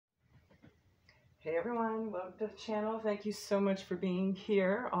Hey everyone, welcome to the channel. Thank you so much for being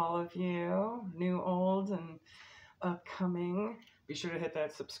here, all of you, new, old, and upcoming. Be sure to hit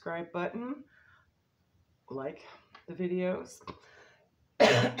that subscribe button, like the videos.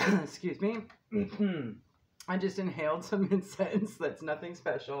 Excuse me. I just inhaled some incense. That's nothing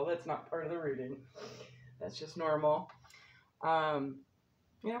special. That's not part of the reading. That's just normal. Comment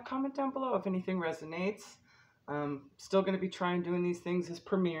down below if anything resonates. Still going to be trying doing these things as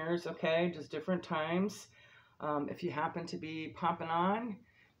premieres, okay? Just different times. If you happen to be popping on,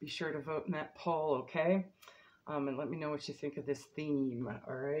 be sure to vote in that poll, okay? And let me know what you think of this theme,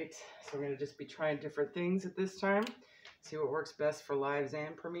 all right? So we're going to just be trying different things at this time. See what works best for lives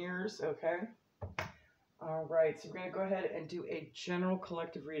and premieres, okay? All right, so we're going to go ahead and do a general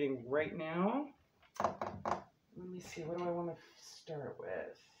collective reading right now. Let me see, what do I want to start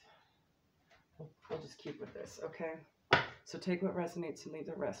with? We'll just keep with this, okay? So take what resonates and leave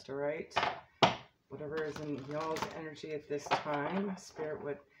the rest, all right? Whatever is in y'all's energy at this time, Spirit,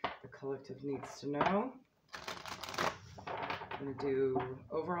 what the collective needs to know. I'm going to do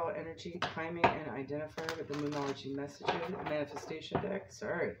overall energy, timing, and identifier with the Moonology messages, manifestation deck.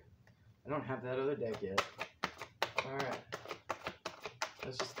 Sorry, I don't have that other deck yet. All right. I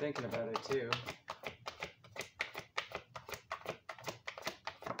was just thinking about it, too.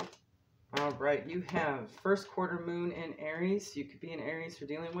 All right, you have first quarter moon in Aries. You could be in Aries for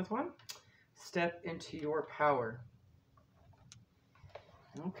dealing with one. Step into your power.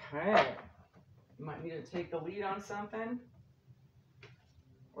 Okay. You might need to take the lead on something,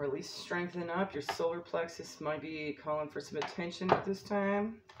 or at least strengthen up. Your solar plexus might be calling for some attention at this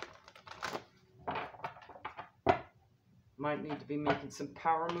time. Might need to be making some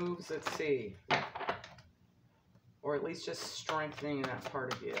power moves. Let's see. Or at least just strengthening that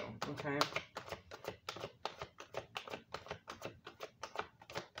part of you, okay?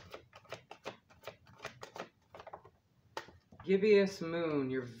 Gibbous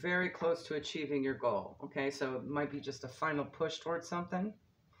moon, you're very close to achieving your goal, okay? So it might be just a final push towards something.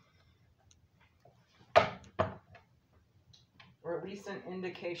 Or at least an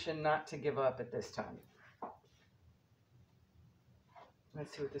indication not to give up at this time.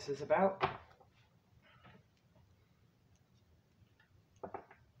 Let's see what this is about.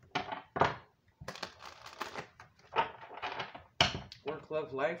 Work,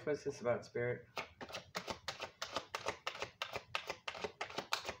 love, life. What's this about, Spirit?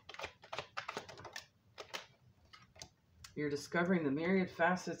 You're discovering the myriad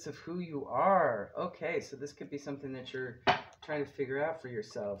facets of who you are. Okay, so this could be something that you're trying to figure out for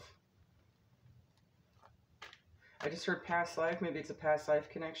yourself. I just heard past life. Maybe it's a past life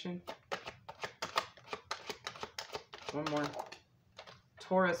connection. One more.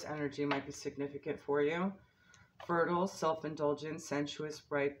 Taurus energy might be significant for you. Fertile, self-indulgent, sensuous,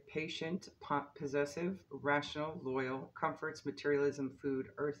 bright, patient, possessive, rational, loyal, comforts, materialism, food,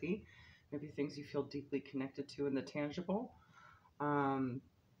 earthy. Maybe things you feel deeply connected to in the tangible.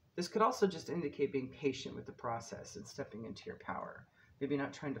 This could also just indicate being patient with the process and stepping into your power. Maybe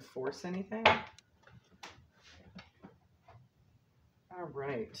not trying to force anything. All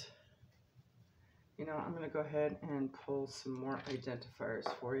right. You know, I'm going to go ahead and pull some more identifiers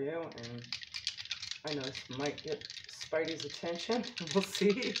for you. And I know this might get Spidey's attention. We'll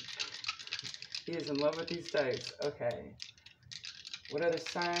see. He is in love with these dice. Okay. What other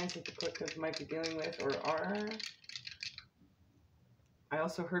signs that the collective might be dealing with or are? I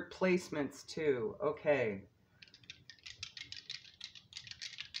also heard placements too. Okay.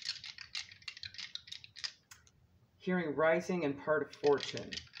 Hearing rising and part of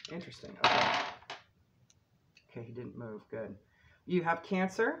fortune. Interesting. Okay. Okay, he didn't move. Good. You have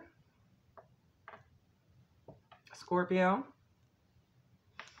Cancer, Scorpio,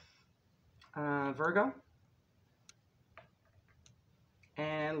 Virgo,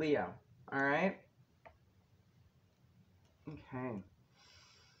 and Leo. All right. Okay.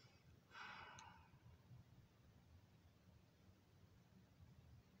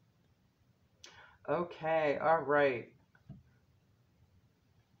 Okay. All right.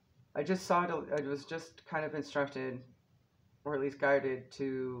 I just saw it. I was just kind of instructed, or at least guided,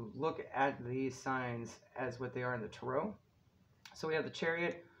 to look at these signs as what they are in the tarot. So we have the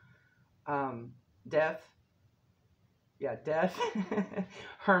Chariot, Death, Death,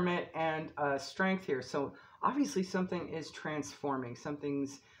 Hermit, and Strength here. So obviously something is transforming.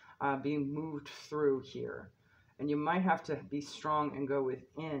 Something's being moved through here. And you might have to be strong and go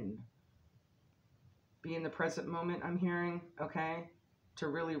within. Be in the present moment, I'm hearing, okay? To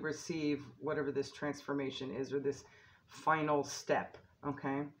really receive whatever this transformation is, or this final step,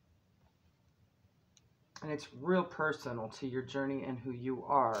 okay? And it's real personal to your journey and who you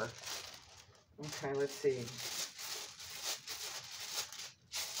are. Okay, let's see.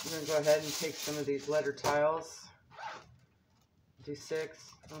 I'm going to go ahead and take some of these letter tiles. Do 6.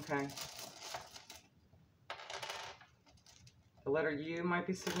 Okay. The letter U might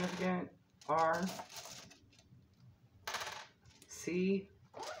be significant. R. C.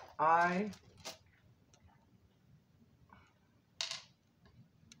 I.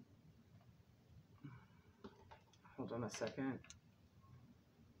 Hold on a second.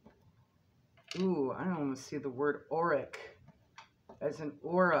 Ooh, I almost see the word auric as an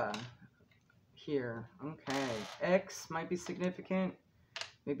aura here. Okay. X might be significant.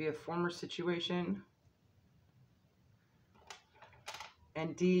 Maybe a former situation.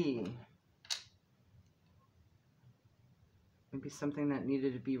 And D. Maybe something that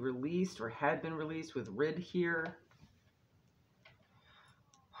needed to be released or had been released with rid here.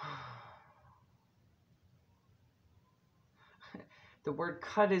 The word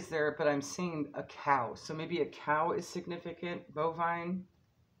cut is there, but I'm seeing a cow. So maybe a cow is significant. Bovine.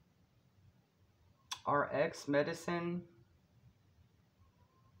 RX, medicine.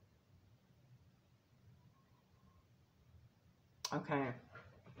 Okay.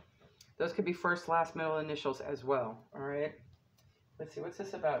 Those could be first, last, middle initials as well. All right. Let's see. What's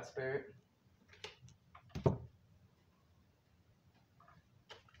this about, Spirit?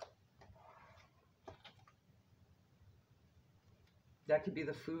 That could be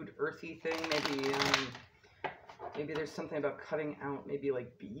the food, earthy thing. Maybe there's something about cutting out maybe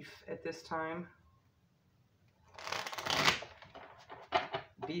like beef at this time.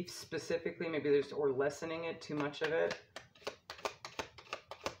 Beef specifically, maybe there's, or lessening it, too much of it.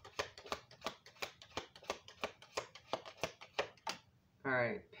 All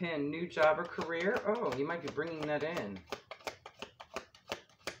right, pin, new job or career. Oh, you might be bringing that in.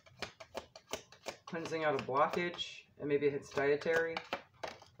 Cleansing out a blockage, and maybe it's dietary.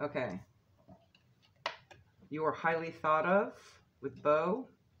 Okay. You are highly thought of with bow.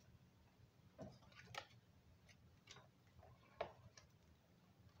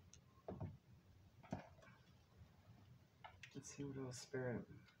 Let's see what else, Spirit.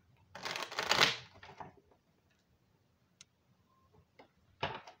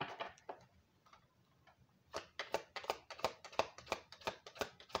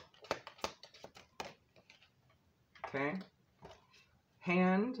 Okay.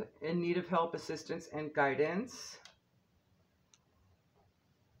 Hand, in need of help, assistance, and guidance.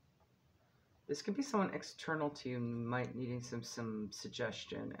 This could be someone external to you, might needing some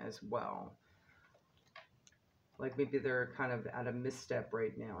suggestion as well. Like maybe they're kind of at a misstep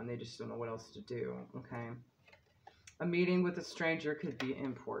right now and they just don't know what else to do. Okay. A meeting with a stranger could be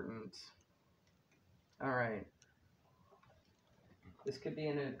important. All right. This could be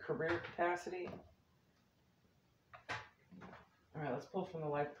in a career capacity. All right, let's pull from the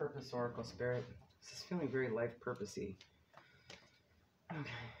Life Purpose Oracle, Spirit. This is feeling very life purposey. Okay.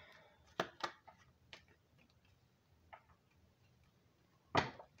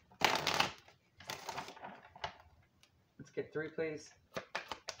 Let's get 3, please.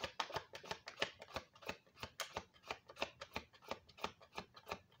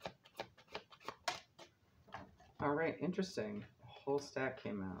 All right, interesting. A whole stack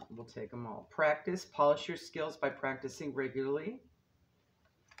came out. We'll take them all. Practice, polish your skills by practicing regularly.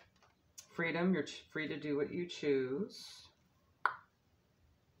 Freedom, you're free to do what you choose.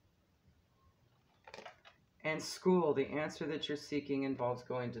 And school, the answer that you're seeking involves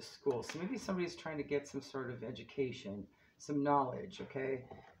going to school. So maybe somebody's trying to get some sort of education, some knowledge, okay?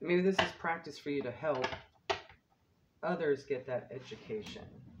 Maybe this is practice for you to help others get that education.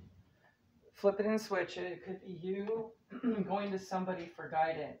 Flip it and switch it. It could be you going to somebody for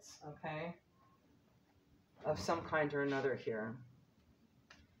guidance, okay? Of some kind or another here.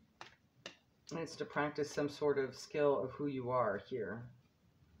 And it's to practice some sort of skill of who you are here.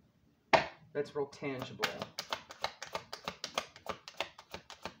 That's real tangible.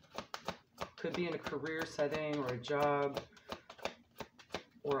 Could be in a career setting or a job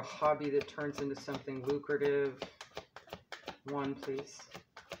or a hobby that turns into something lucrative. 1, please.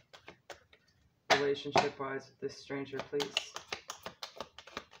 Relationship-wise with this stranger, please.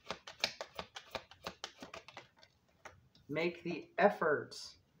 Make the effort.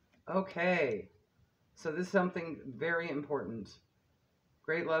 Okay. So this is something very important.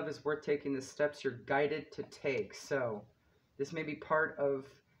 Great love is worth taking the steps you're guided to take. So this may be part of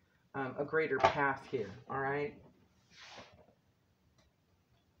a greater path here. All right.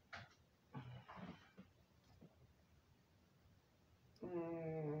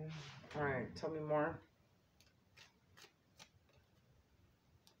 All right. Tell me more.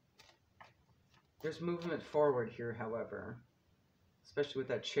 There's movement forward here, however. especially with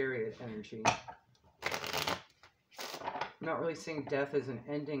that chariot energy. I'm not really seeing death as an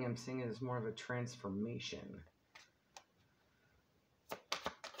ending. I'm seeing it as more of a transformation.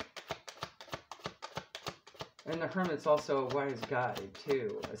 And the Hermit's also a wise guide,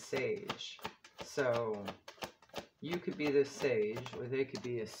 too, a sage. So you could be the sage, or they could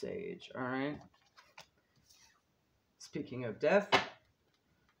be a sage, all right? Speaking of death,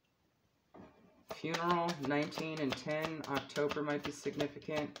 funeral, 19 and 10, October might be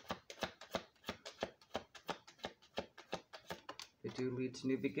significant. They do lead to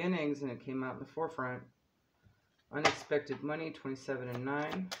new beginnings, and it came out in the forefront. Unexpected money, 27 and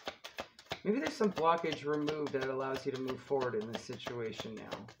 9. Maybe there's some blockage removed that allows you to move forward in this situation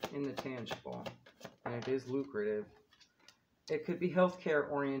now, in the tangible. And it is lucrative. It could be healthcare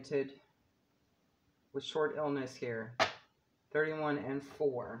oriented with short illness here. 31 and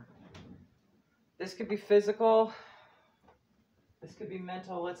 4. This could be physical. This could be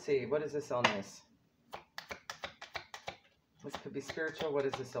mental. Let's see. What is this illness? This could be spiritual. What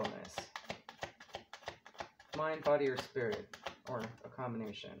is this illness? Mind, body, or spirit, or a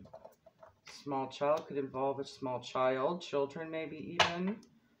combination. Small child could involve a small child. Children, maybe even.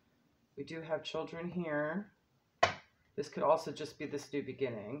 We do have children here. This could also just be this new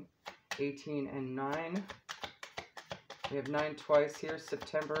beginning. 18 and 9. We have 9 twice here.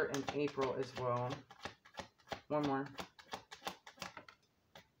 September and April as well. One more.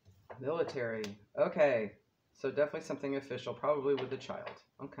 Military. Okay. So definitely something official, probably with a child,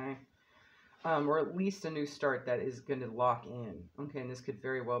 okay? Or at least a new start that is going to lock in, okay? And this could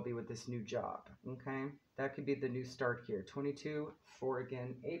very well be with this new job, okay? That could be the new start here. 22, 4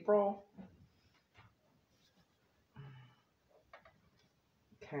 again, April.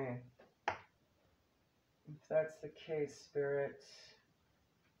 Okay. If that's the case, Spirit,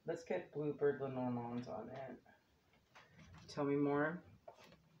 let's get Bluebird Lenormand on it. Tell me more.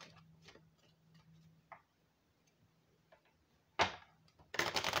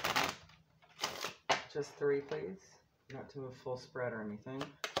 Just 3, please. Not to a full spread or anything.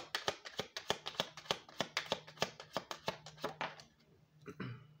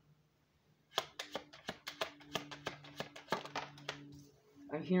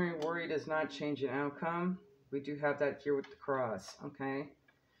 I'm hearing worry does not change an outcome. We do have that here with the cross, okay?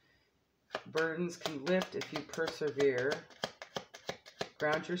 Burdens can lift if you persevere.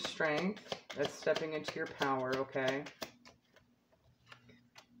 Ground your strength. That's stepping into your power, okay?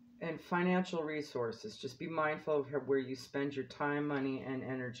 And financial resources. Just be mindful of where you spend your time, money, and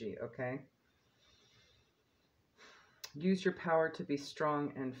energy, okay? Use your power to be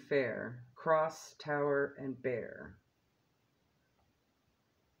strong and fair. Cross, tower, and bear.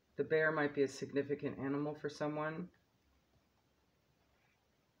 The bear might be a significant animal for someone.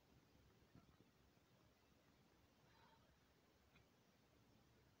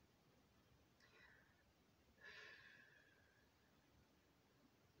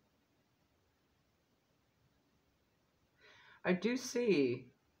 I do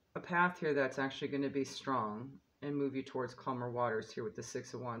see a path here that's actually going to be strong and move you towards calmer waters here with the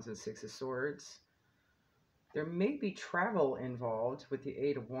 6 of Wands and 6 of Swords. There may be travel involved with the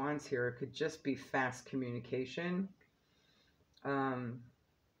 8 of Wands here. It could just be fast communication. Let's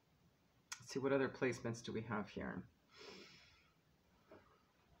see, what other placements do we have here?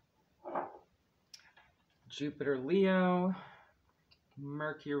 Jupiter, Leo,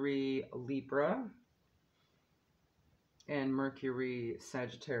 Mercury, Libra, and Mercury,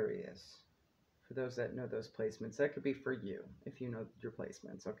 Sagittarius. For those that know those placements, that could be for you if you know your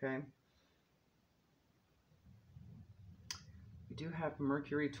placements, okay? We do have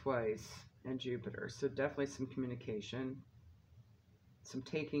Mercury twice and Jupiter, so definitely some communication, some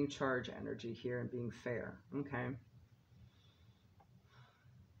taking charge energy here and being fair, okay?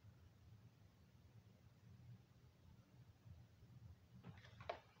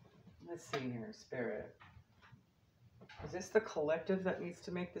 Let's see here, Spirit. Is this the collective that needs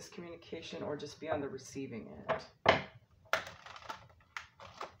to make this communication or just be on the receiving end?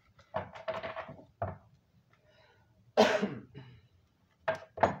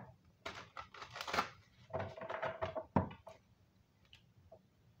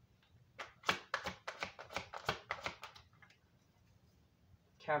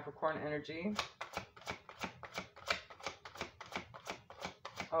 Capricorn energy.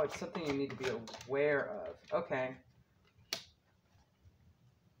 Oh, it's something you need to be aware of. Okay.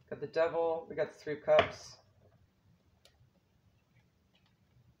 Got the Devil. We got the 3 of Cups.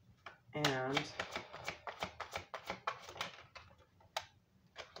 And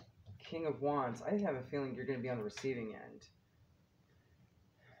King of Wands. I have a feeling you're going to be on the receiving end.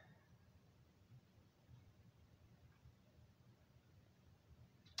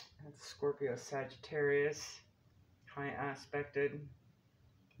 That's Scorpio, Sagittarius, high aspected,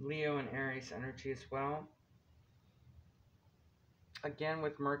 Leo and Aries energy as well. Again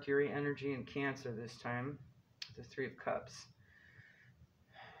with Mercury energy in Cancer this time, the Three of Cups.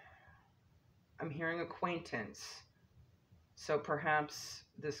 I'm hearing acquaintance. So perhaps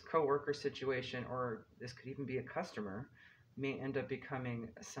this coworker situation, or this could even be a customer, may end up becoming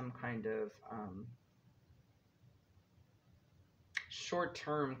some kind of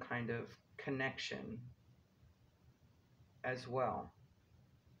short-term kind of connection as well.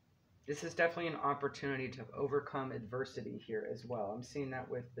 This is definitely an opportunity to overcome adversity here as well. I'm seeing that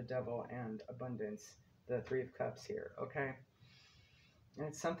with the Devil and Abundance, the Three of Cups here, okay? And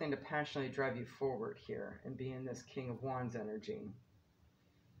it's something to passionately drive you forward here and be in this King of Wands energy.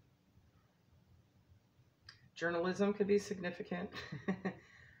 Journalism could be significant.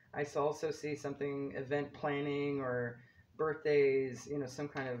 I also see something, event planning or birthdays, you know, some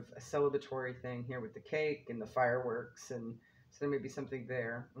kind of a celebratory thing here with the cake and the fireworks, and so there may be something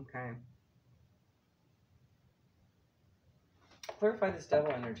there, okay? Clarify this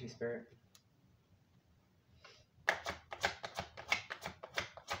Devil energy, Spirit.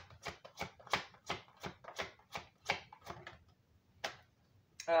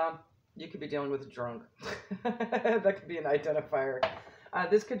 You could be dealing with a drunk. That could be an identifier.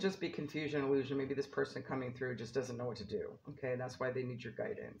 This could just be confusion, illusion. Maybe this person coming through just doesn't know what to do. Okay, that's why they need your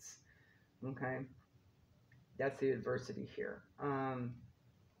guidance. Okay, that's the adversity here.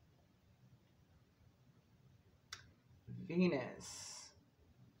 Venus,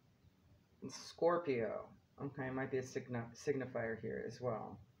 and Scorpio. Okay, might be a signifier here as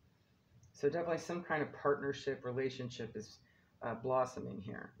well. So definitely some kind of partnership, relationship is blossoming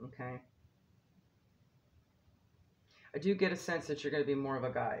here. Okay. I do get a sense that you're going to be more of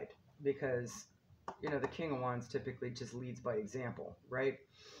a guide because, you know, the King of Wands typically just leads by example, right?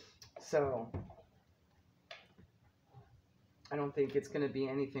 So I don't think it's going to be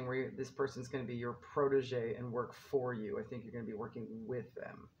anything where this person's going to be your protege and work for you. I think you're going to be working with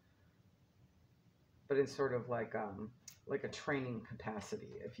them, but in sort of like a training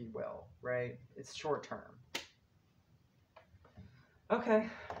capacity, if you will, right? It's short term. Okay.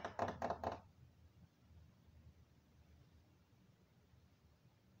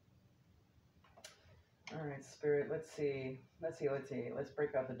 All right, Spirit, let's see. Let's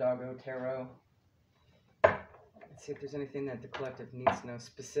break out the Doggo Tarot. Let's see if there's anything that the collective needs to know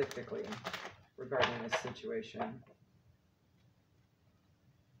specifically regarding this situation.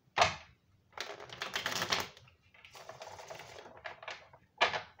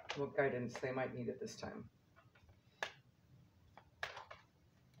 What guidance they might need at this time.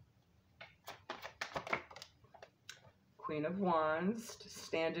 Queen of Wands,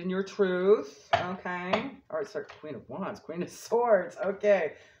 stand in your truth, okay? Or sorry, Queen of Wands, Queen of Swords,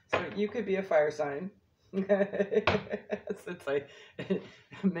 okay. So you could be a fire sign, since I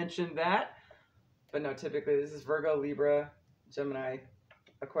mentioned that. But no, typically this is Virgo, Libra, Gemini,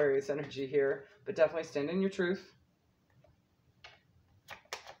 Aquarius energy here. But definitely stand in your truth.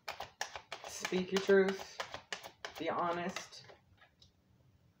 Speak your truth. Be honest.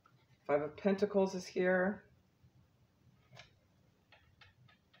 Five of Pentacles is here.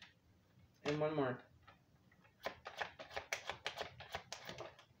 And one more.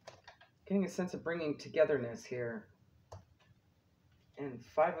 Getting a sense of bringing togetherness here. And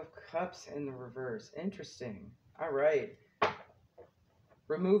Five of Cups in the reverse. Interesting. All right.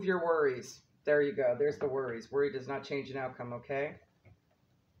 Remove your worries. There you go. There's the worries. Worry does not change an outcome, okay?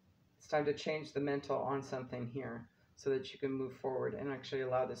 It's time to change the mental on something here so that you can move forward and actually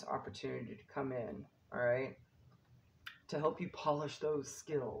allow this opportunity to come in, all right? To help you polish those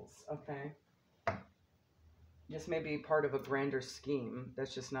skills, okay? This may be part of a grander scheme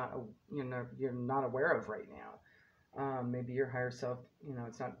that's just not, you're not aware of right now. Maybe your higher self,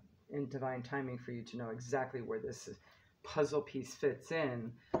 it's not in divine timing for you to know exactly where this puzzle piece fits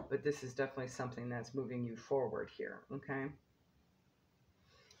in, but this is definitely something that's moving you forward here, okay?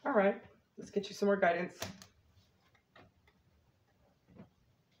 All right, let's get you some more guidance.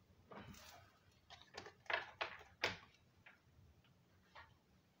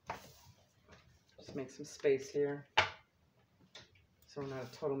 Just make some space here so we're not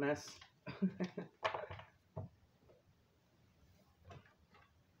a total mess.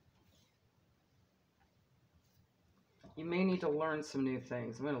 You may need to learn some new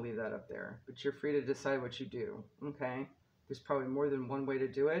things. I'm going to leave that up there, but you're free to decide what you do, okay? There's probably more than one way to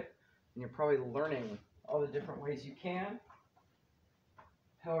do it, and you're probably learning all the different ways you can.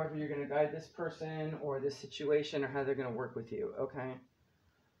 However you're going to guide this person or this situation or how they're going to work with you, okay?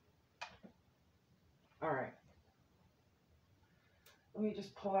 All right. Let me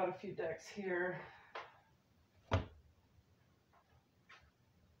just pull out a few decks here.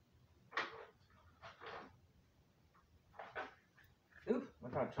 Ooh,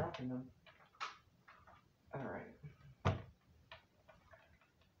 without dropping them. All right.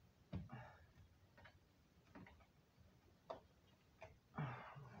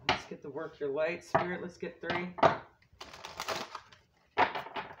 Let's get to work your light, Spirit. Let's get 3.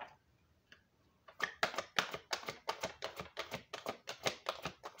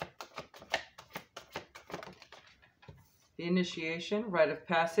 The initiation, rite of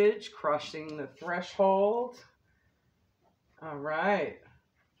passage, crossing the threshold. All right.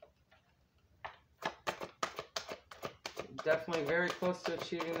 Definitely very close to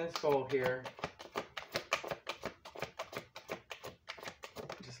achieving this goal here.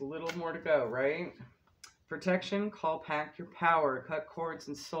 Just a little more to go, right? Protection, call back your power, cut cords,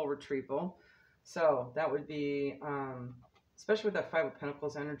 and soul retrieval. So that would be, especially with that 5 of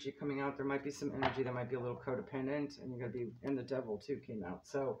Pentacles energy coming out, there might be some energy that might be a little codependent, and you're going to be, and the devil too came out.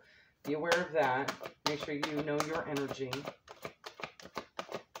 So be aware of that. Make sure you know your energy.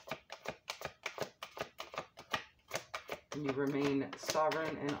 And you remain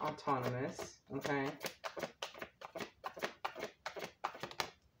sovereign and autonomous, okay?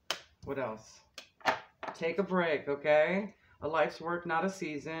 What else? Take a break, okay? A life's work, not a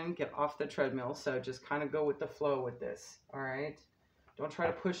season. Get off the treadmill. So just kind of go with the flow with this, all right? Don't try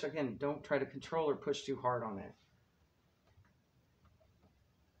to push, again, don't try to control or push too hard on it.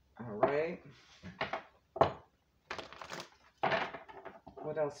 All right.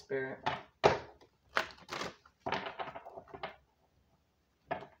 What else, Spirit?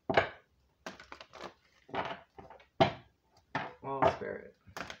 Well, Spirit.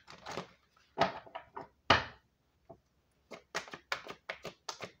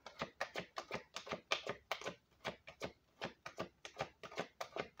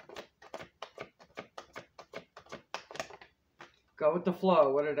 Go with the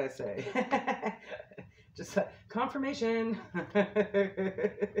flow. What did I say? Just confirmation. I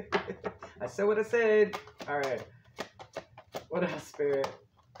said what I said. All right. What else, Spirit?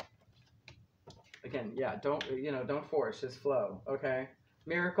 Again, yeah, don't force, just flow, okay?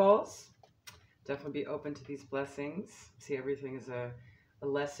 Miracles. Definitely be open to these blessings. See everything as a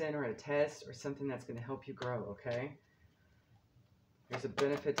lesson or a test or something that's going to help you grow, okay? There's a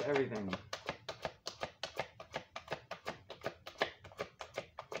benefit to everything.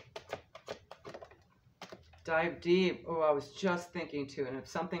 Dive deep. Oh, I was just thinking too, and if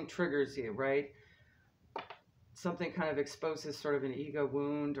something triggers you, right? Something kind of exposes sort of an ego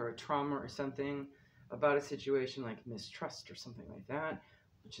wound or a trauma or something about a situation like mistrust or something like that,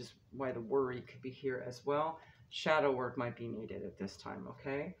 which is why the worry could be here as well. Shadow work might be needed at this time,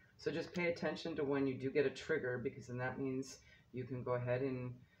 okay? So just pay attention to when you do get a trigger, because then that means you can go ahead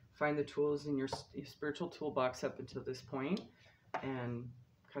and find the tools in your spiritual toolbox up until this point and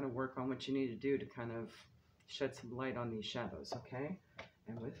kind of work on what you need to do to kind of shed some light on these shadows, okay?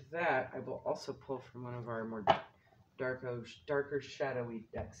 And with that, I will also pull from one of our more darker shadowy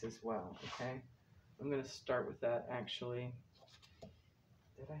decks as well, okay? I'm going to start with that, actually.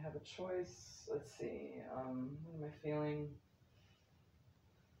 Did I have a choice? Let's see. What am I feeling?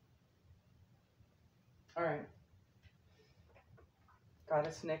 All right.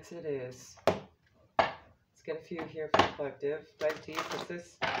 Goddess Nyx it is. Let's get a few here for the collective. Dive deep. What's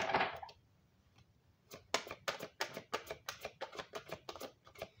this?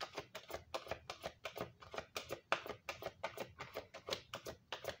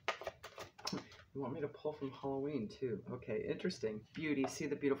 You want me to pull from Halloween too? Okay, interesting. Beauty, see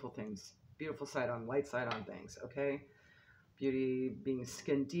the beautiful things. Beautiful side on, light side on things, okay? Beauty being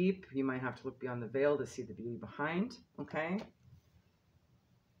skin deep. You might have to look beyond the veil to see the beauty behind, okay?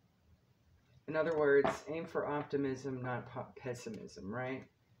 In other words, aim for optimism, not pessimism, right?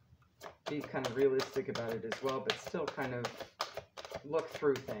 Be kind of realistic about it as well, but still kind of look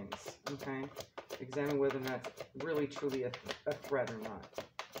through things, okay? Examine whether or not it's really truly a threat or not.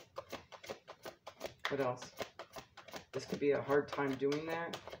 What else? This could be a hard time doing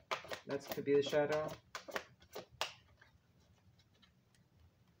that. That could be the shadow.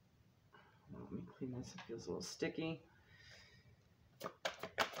 Let me clean this. It feels a little sticky.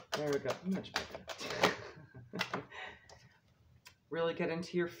 There we go. Much better. Really get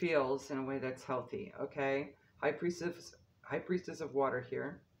into your feels in a way that's healthy, okay? High Priestess of Water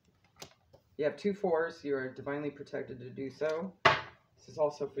here. You have 2 4s. You are divinely protected to do so. This is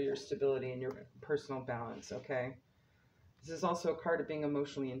also for your stability and your personal balance, okay? This is also a card of being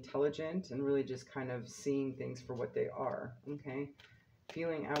emotionally intelligent and really just kind of seeing things for what they are, okay?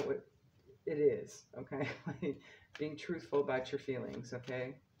 Feeling out what it is, okay? Being truthful about your feelings,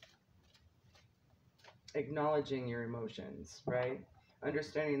 okay? Acknowledging your emotions, right?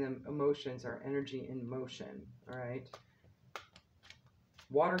 Understanding the emotions are energy in motion, all right?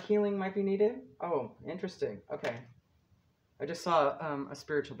 Water healing might be needed. Oh, interesting. Okay. I just saw a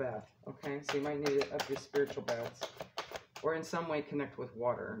spiritual bath, okay? So you might need to up your spiritual baths. Or in some way connect with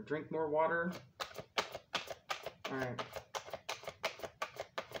water. Drink more water. All right.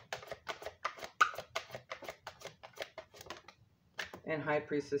 And High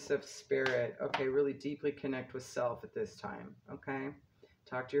Priestess of Spirit. Okay, really deeply connect with self at this time, okay?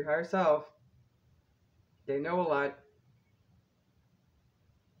 Talk to your higher self. They know a lot.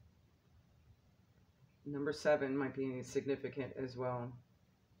 Number 7 might be significant as well.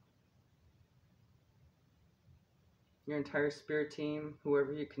 Your entire spirit team,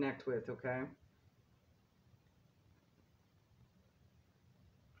 whoever you connect with, okay?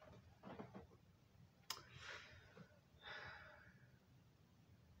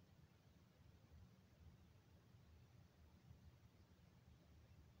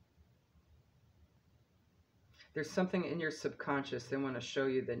 There's something in your subconscious they want to show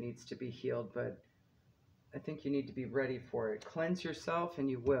you that needs to be healed, but I think you need to be ready for it. Cleanse yourself and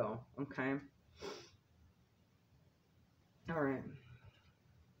you will, okay? All right.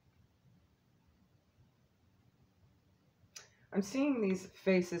 I'm seeing these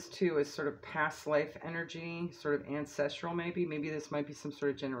faces too as sort of past life energy, sort of ancestral maybe. Maybe this might be some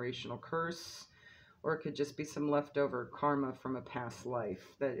sort of generational curse, or it could just be some leftover karma from a past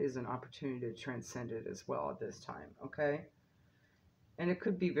life that is an opportunity to transcend it as well at this time, okay? And it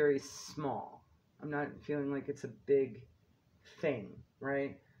could be very small. I'm not feeling like it's a big thing,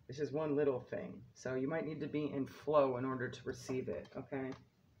 right? It's just one little thing. So you might need to be in flow in order to receive it, okay?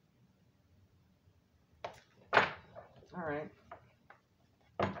 All right.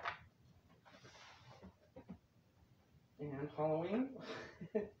 And Halloween.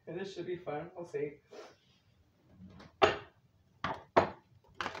 This should be fun. We'll see. I'm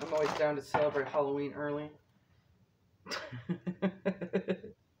always down to celebrate Halloween early.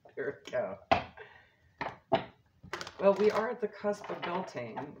 There we go. Well, we are at the cusp of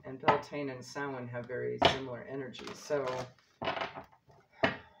Beltane, and Beltane and Samhain have very similar energies, so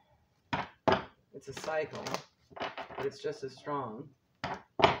it's a cycle, but it's just as strong,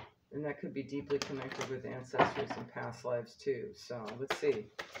 and that could be deeply connected with ancestors and past lives too, so let's see.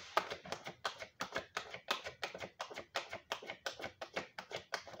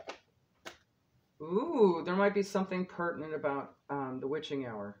 Ooh, there might be something pertinent about the witching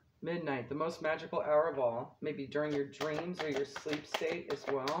hour. Midnight, the most magical hour of all, maybe during your dreams or your sleep state as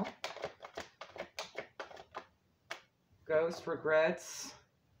well. Ghost, regrets.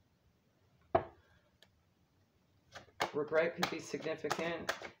 Regret could be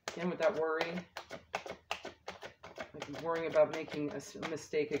significant. Again, with that worry. Like worrying about making a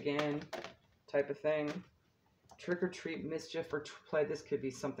mistake again, type of thing. Trick or treat, mischief, or play. This could be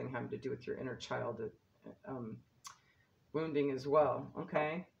something having to do with your inner child wounding as well,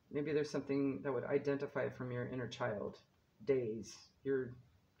 okay? Maybe there's something that would identify from your inner child days, your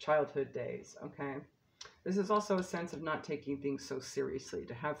childhood days, okay? This is also a sense of not taking things so seriously,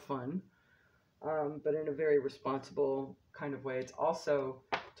 to have fun, but in a very responsible kind of way. It's also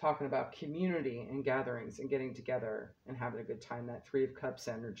talking about community and gatherings and getting together and having a good time, that 3 of Cups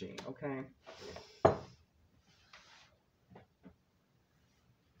energy, okay?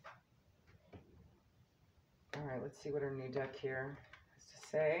 All right, let's see what our new deck here has to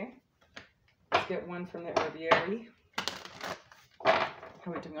say. Let's get one from the Herbiary. How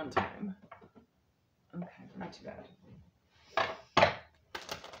are we doing on time? Okay, not too bad.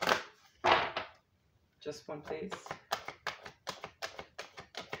 Just one, please.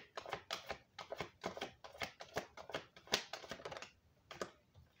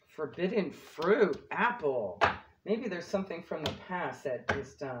 Forbidden fruit, apple. Maybe there's something from the past that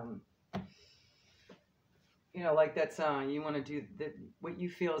just, you know, like that's, you want to do what you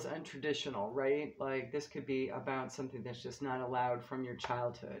feel is untraditional, right? Like this could be about something that's just not allowed from your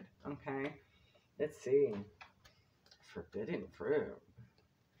childhood, okay? Let's see. Forbidden fruit.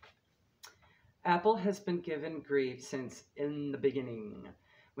 Apple has been given grief since in the beginning,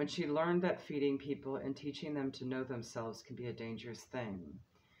 when she learned that feeding people and teaching them to know themselves can be a dangerous thing.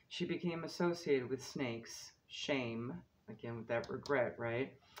 She became associated with snakes, shame, again with that regret,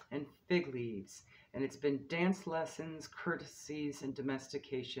 right? And fig leaves. And it's been dance lessons, courtesies, and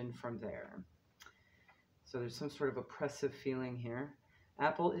domestication from there. So there's some sort of oppressive feeling here.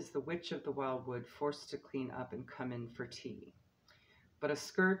 Apple is the witch of the wildwood, forced to clean up and come in for tea. But a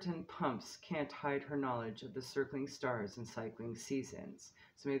skirt and pumps can't hide her knowledge of the circling stars and cycling seasons.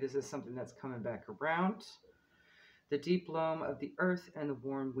 So maybe this is something that's coming back around. the deep loam of the earth and the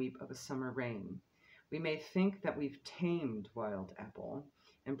warm weep of a summer rain. We may think that we've tamed Wild Apple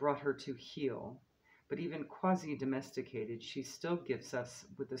and brought her to heel, but even quasi-domesticated, she still gifts us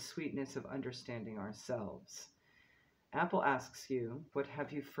with the sweetness of understanding ourselves. Apple asks you, what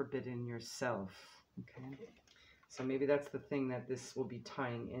have you forbidden yourself? Okay, so maybe that's the thing that this will be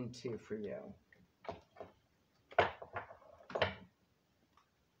tying into for you.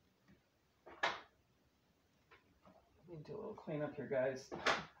 Let me do a little cleanup here, guys.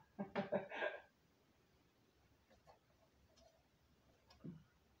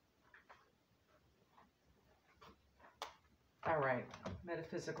 All right,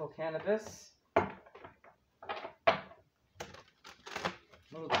 metaphysical cannabis.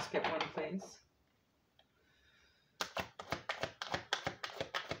 We'll just skip one, please.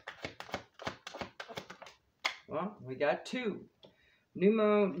 Well, we got two.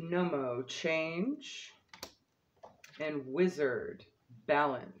 Pneumo Nomo, change, and wizard,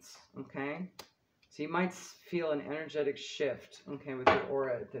 balance, okay? So you might feel an energetic shift, okay, with your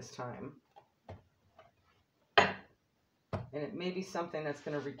aura at this time. And it may be something that's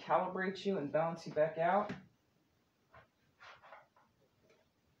going to recalibrate you and balance you back out.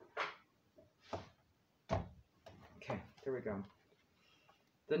 Okay, there we go.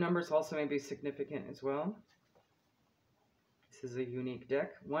 The numbers also may be significant as well. This is a unique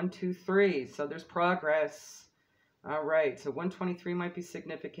deck. 1, 2, 3. So there's progress. All right. So 123 might be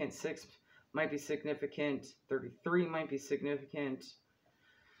significant. 6 might be significant. 33 might be significant.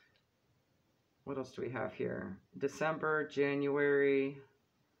 What else do we have here? December, January,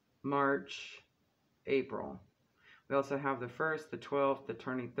 March, April. We also have the 1st, the 12th, the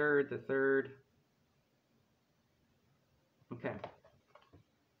 23rd, the 3rd. Okay.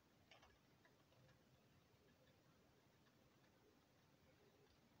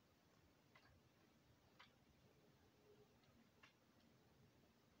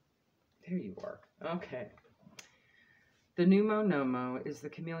 There you are. Okay. The Pneumo Nomo is the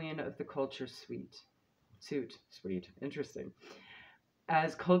chameleon of the culture suite. Interesting.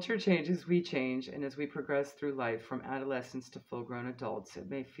 As culture changes, we change, and as we progress through life from adolescence to full-grown adults, it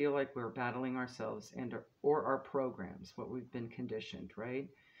may feel like we're battling ourselves and or our programs, what we've been conditioned, right?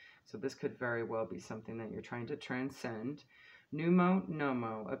 So this could very well be something that you're trying to transcend. Pneumo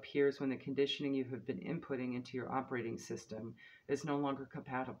Nomo appears when the conditioning you have been inputting into your operating system is no longer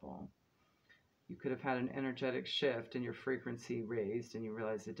compatible. You could have had an energetic shift and your frequency raised and you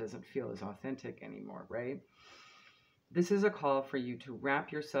realize it doesn't feel as authentic anymore, right? This is a call for you to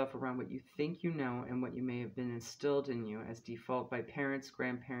wrap yourself around what you think you know and what you may have been instilled in you as default by parents,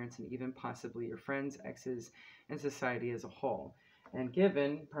 grandparents, and even possibly your friends, exes, and society as a whole. And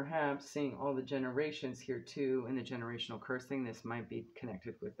given, perhaps, seeing all the generations here too and the generational curse thing, this might be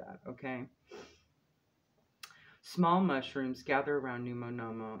connected with that, okay? Small mushrooms gather around Pneumo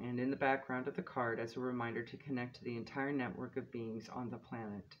Nomo and in the background of the card as a reminder to connect to the entire network of beings on the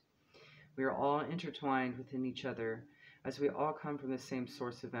planet. We are all intertwined within each other as we all come from the same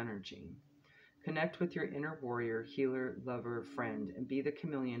source of energy. Connect with your inner warrior, healer, lover, friend, and be the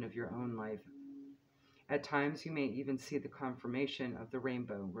chameleon of your own life. At times, you may even see the confirmation of the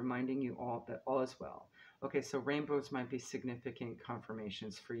rainbow, reminding you all that all is well. Okay, so rainbows might be significant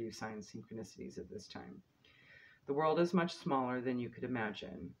confirmations for you, sign synchronicities at this time. The world is much smaller than you could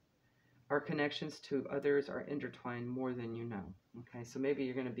imagine. Our connections to others are intertwined more than you know. Okay, so maybe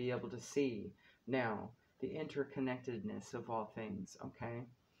you're going to be able to see now the interconnectedness of all things, okay?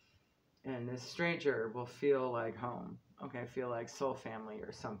 And this stranger will feel like home, okay? Feel like soul family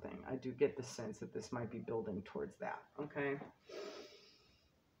or something. I do get the sense that this might be building towards that, okay?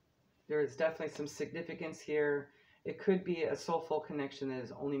 There is definitely some significance here. It could be a soulful connection that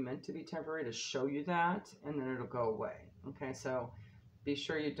is only meant to be temporary to show you that, and then it'll go away. Okay, so be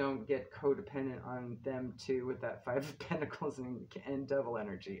sure you don't get codependent on them too with that 5 of Pentacles and Devil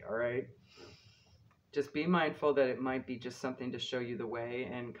energy, all right? Just be mindful that it might be just something to show you the way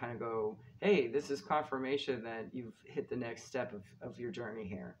and kind of go, hey, this is confirmation that you've hit the next step of your journey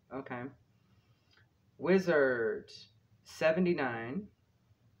here, okay? Wizard, 79,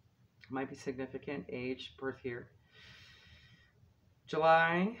 might be significant, age, birth year.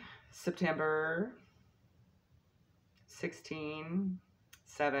 July, September, 16,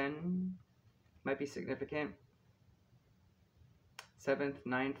 7, might be significant. 7th,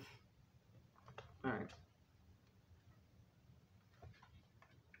 9th. All right.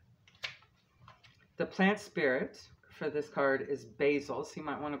 The plant spirit for this card is basil, so you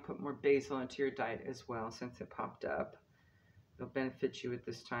might want to put more basil into your diet as well since it popped up. It'll benefit you at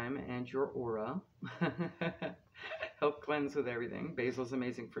this time and your aura. Help cleanse with everything. Basil's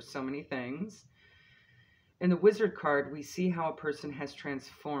amazing for so many things. In the wizard card, we see how a person has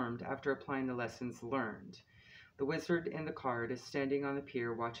transformed after applying the lessons learned. The wizard in the card is standing on the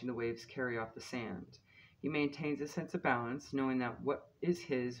pier watching the waves carry off the sand. He maintains a sense of balance, knowing that what is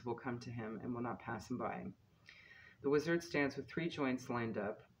his will come to him and will not pass him by. The wizard stands with 3 joints lined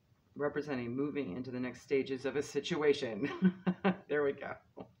up, representing moving into the next stages of a situation. There we go.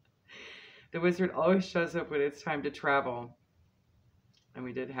 The wizard always shows up when it's time to travel. And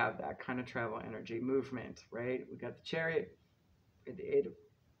we did have that kind of travel energy movement, right? We got the chariot, the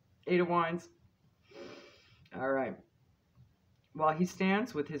eight of wands. All right. While he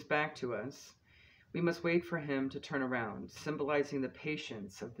stands with his back to us, we must wait for him to turn around, symbolizing the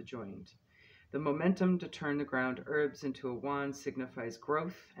patience of the joint. The momentum to turn the ground herbs into a wand signifies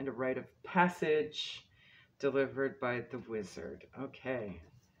growth and a rite of passage delivered by the wizard. Okay.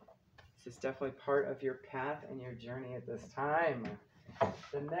 This is definitely part of your path and your journey at this time.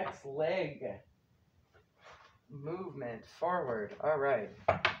 The next leg, movement forward. All right.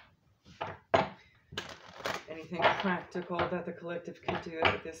 Anything practical that the collective can do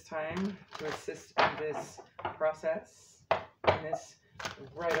at this time to assist in this process, in this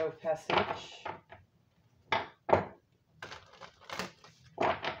rite of passage?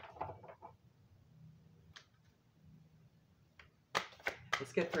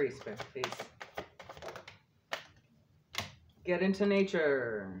 Let's get 3, please. Get into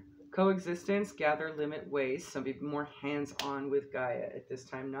nature. Coexistence, gather, limit, waste. Some people more hands-on with Gaia at this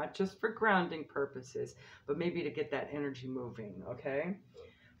time, not just for grounding purposes, but maybe to get that energy moving, okay?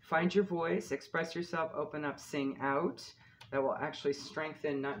 Find your voice, express yourself, open up, sing out. That will actually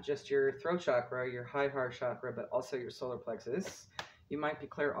strengthen not just your throat chakra, your high heart chakra, but also your solar plexus. You might be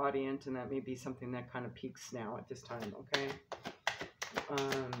clairaudient, and that may be something that kind of peaks now at this time, okay?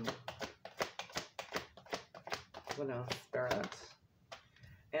 What else? Spirit.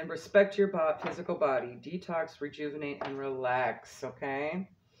 And respect your physical body. Detox, rejuvenate, and relax, okay?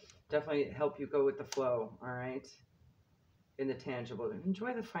 Definitely help you go with the flow, all right? In the tangible.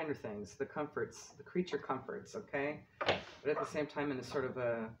 Enjoy the finer things, the comforts, the creature comforts, okay? But at the same time, in a sort of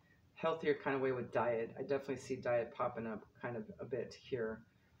a healthier kind of way with diet. I definitely see diet popping up kind of a bit here,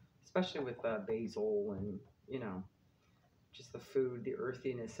 especially with basil and, you know, just the food, the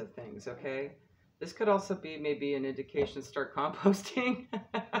earthiness of things, okay? This could also be maybe an indication to start composting.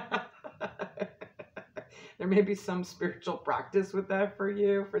 There may be some spiritual practice with that for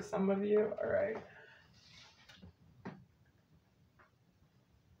you, for some of you. All right.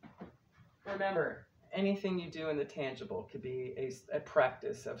 Remember, anything you do in the tangible could be a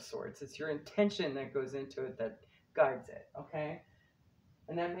practice of sorts. It's your intention that goes into it that guides it, okay?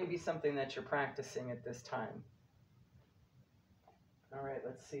 And that may be something that you're practicing at this time. All right,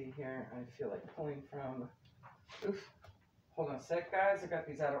 let's see here. I feel like pulling from, oof. Hold on a sec, guys. I got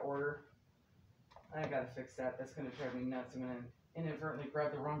these out of order. I gotta fix that. That's gonna drive me nuts. I'm gonna inadvertently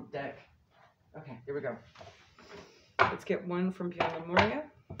grab the wrong deck. Okay, here we go. Let's get one from Pia Memoria.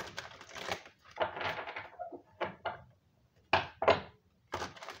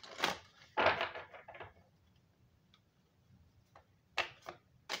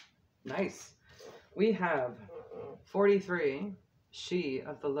 Nice. We have 43. She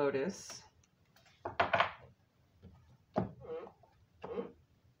of the Lotus.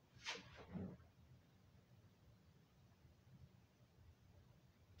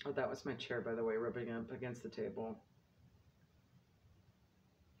 Oh, that was my chair, by the way, rubbing up against the table.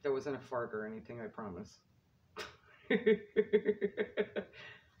 There wasn't a fart or anything, I promise.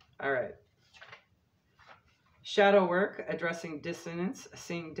 All right. Shadow work, addressing dissonance,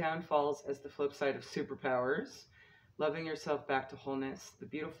 seeing downfalls as the flip side of superpowers. Loving yourself back to wholeness, the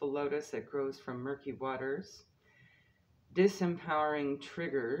beautiful lotus that grows from murky waters. Disempowering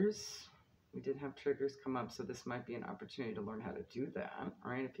triggers. We did have triggers come up, so this might be an opportunity to learn how to do that,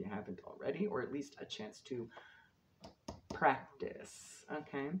 all right, if you haven't already, or at least a chance to practice,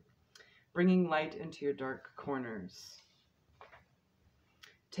 okay? Bringing light into your dark corners.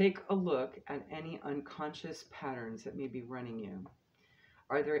 Take a look at any unconscious patterns that may be running you.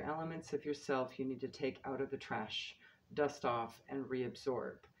 Are there elements of yourself you need to take out of the trash, dust off, and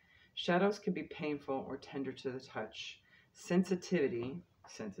reabsorb? Shadows can be painful or tender to the touch. Sensitivity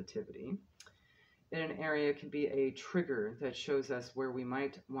in an area can be a trigger that shows us where we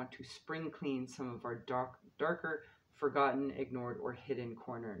might want to spring clean some of our darker, forgotten, ignored, or hidden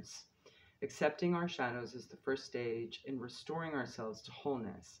corners. Accepting our shadows is the first stage in restoring ourselves to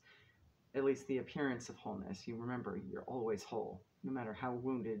wholeness, at least the appearance of wholeness. You remember, you're always whole, no matter how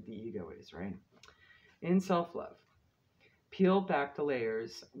wounded the ego is, right? In self-love, peel back the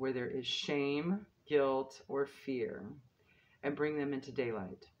layers where there is shame, guilt, or fear, and bring them into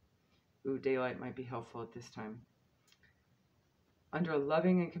daylight. Ooh, daylight might be helpful at this time. Under a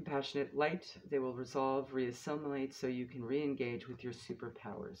loving and compassionate light, they will resolve, reassimilate, so you can re-engage with your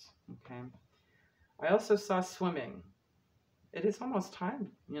superpowers. Okay. I also saw swimming. It is almost time,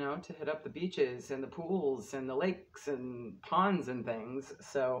 you know, to hit up the beaches and the pools and the lakes and ponds and things.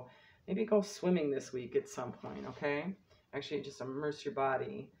 So maybe go swimming this week at some point, okay? Actually, just immerse your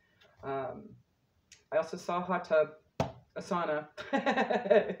body. I also saw a hot tub, a sauna.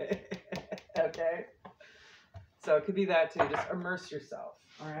 Okay? So it could be that too. Just immerse yourself,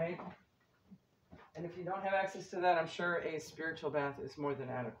 all right? And if you don't have access to that, I'm sure a spiritual bath is more than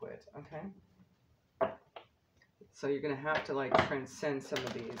adequate, okay? So you're going to have to like transcend some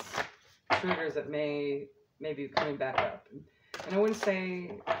of these triggers that may be coming back up. And I wouldn't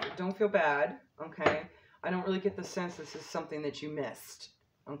say, don't feel bad, okay? I don't really get the sense this is something that you missed,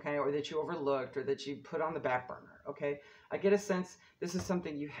 okay? Or that you overlooked or that you put on the back burner, okay? I get a sense this is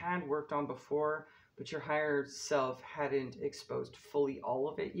something you had worked on before, but your higher self hadn't exposed fully all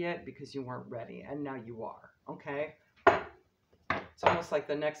of it yet because you weren't ready, and now you are, okay? It's almost like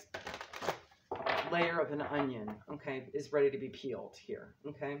the next layer of an onion, okay, is ready to be peeled here,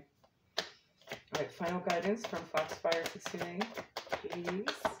 okay? All right, final guidance from Foxfire Kitsune, please.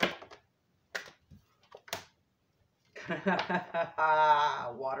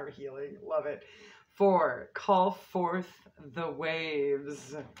 Water healing, love it. 4, call forth the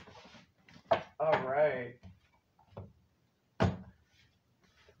waves. All right.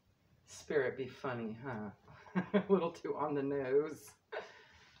 Spirit be funny, huh? A little too on the nose.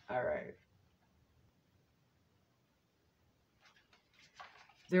 All right.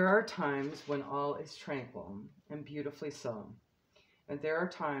 There are times when all is tranquil, and beautifully so. And there are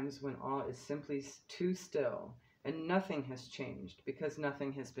times when all is simply too still, and nothing has changed because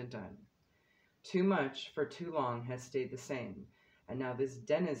nothing has been done. Too much for too long has stayed the same, and now this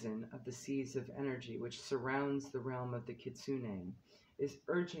denizen of the seas of energy which surrounds the realm of the Kitsune is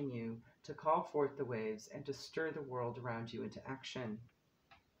urging you to call forth the waves and to stir the world around you into action.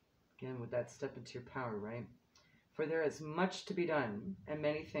 Again, with that step into your power, right? For there is much to be done, and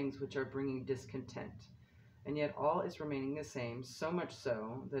many things which are bringing discontent, and yet all is remaining the same, so much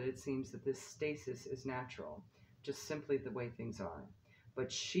so that it seems that this stasis is natural, just simply the way things are.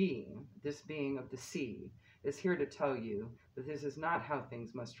 But she, this being of the sea, is here to tell you that this is not how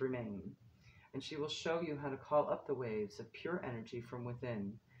things must remain, and she will show you how to call up the waves of pure energy from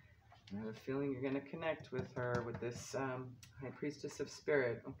within. I have a feeling you're going to connect with her, with this High Priestess of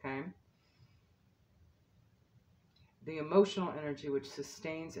Spirit, okay? The emotional energy which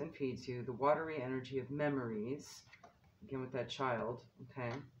sustains and feeds you, the watery energy of memories, again with that child,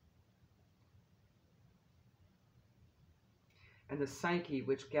 okay? And the psyche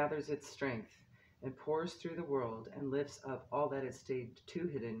which gathers its strength and pours through the world and lifts up all that has stayed too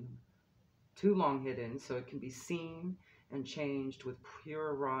long hidden, so it can be seen and changed with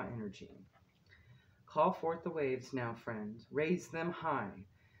pure raw energy. Call forth the waves now, friend. Raise them high,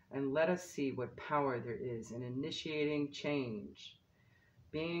 and let us see what power there is in initiating change,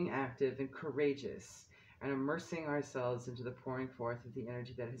 being active and courageous, and immersing ourselves into the pouring forth of the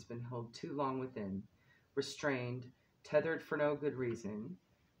energy that has been held too long within, restrained, tethered for no good reason,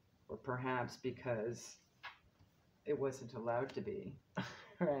 or perhaps because it wasn't allowed to be,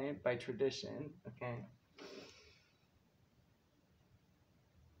 right, by tradition, okay?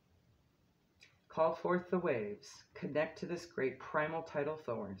 Call forth the waves, connect to this great primal tidal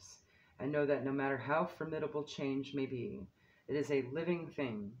force, and know that no matter how formidable change may be, it is a living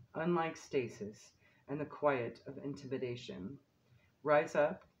thing, unlike stasis and the quiet of intimidation. Rise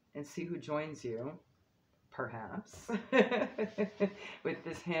up and see who joins you, perhaps, with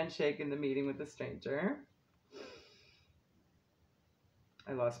this handshake in the meeting with the stranger.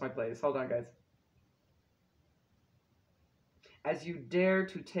 I lost my place. Hold on, guys. As you dare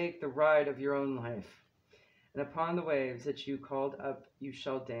to take the ride of your own life, and upon the waves that you called up, you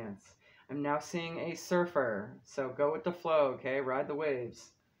shall dance. I'm now seeing a surfer, so go with the flow, okay? Ride the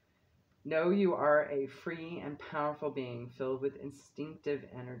waves. Know you are a free and powerful being filled with instinctive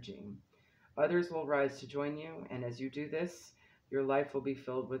energy. Others will rise to join you, and as you do this, your life will be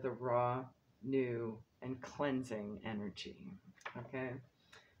filled with a raw, new, and cleansing energy, okay?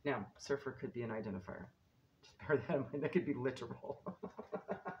 Now, surfer could be an identifier. Bear that in mind. That could be literal.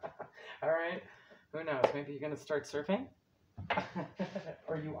 All right. Who knows? Maybe you're going to start surfing?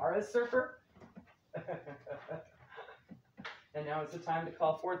 Or you are a surfer? And now it's the time to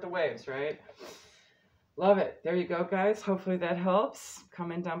call forth the waves, right? Love it. There you go, guys. Hopefully that helps.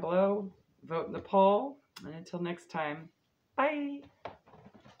 Comment down below. Vote in the poll. And until next time, bye.